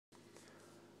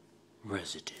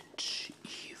Resident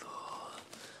Evil.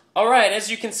 Alright, as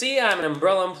you can see, I'm an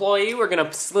Umbrella employee. We're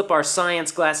gonna slip our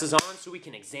science glasses on so we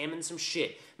can examine some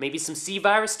shit. Maybe some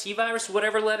C-virus, T-virus,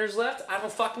 whatever letters left. I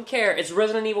don't fucking care. It's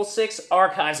Resident Evil 6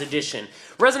 Archives Edition.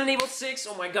 Resident Evil 6,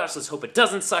 oh my gosh, let's hope it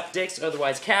doesn't suck dicks.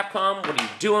 Otherwise, Capcom, what are you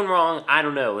doing wrong? I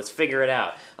don't know. Let's figure it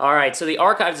out. Alright, so the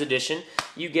Archives Edition,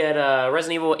 you get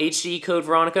Resident Evil HD Code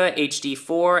Veronica, HD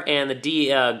 4, and the D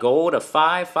Gold of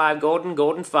 5, 5 Golden,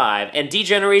 Golden 5. And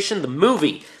Degeneration, the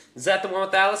movie. Is that the one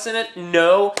with Alice in it?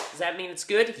 No. Does that mean it's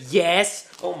good?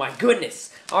 Yes. Oh my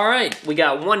goodness. Alright, we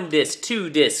got 1 disc, 2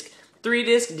 disc, 3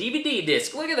 disc, DVD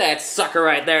disc. Look at that sucker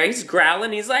right there. He's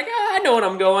growling. He's like, I know what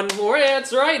I'm going for. Yeah,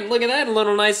 that's right. Look at that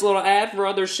little nice little ad for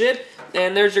other shit.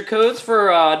 And there's your codes for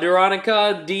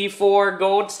Veronica, D4,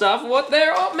 gold stuff. What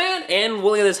there? Oh, man. And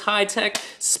look at this high-tech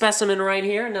specimen right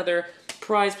here. Another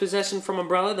prized possession from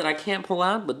Umbrella that I can't pull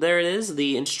out, but there it is,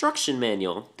 the instruction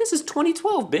manual. This is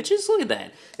 2012, bitches. Look at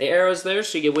that. The arrows there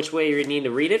so you get which way you need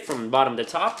to read it from bottom to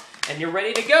top, and you're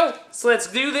ready to go. So let's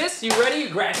do this. You ready? You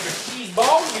grab your cheese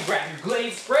balls, you grab your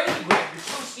glazed spray, you grab your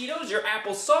Tostitos, your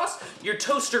applesauce, your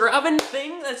toaster oven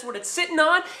thing. That's what it's sitting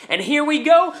on, and here we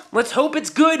go. Let's hope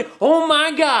it's good. Oh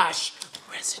my gosh.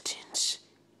 Resident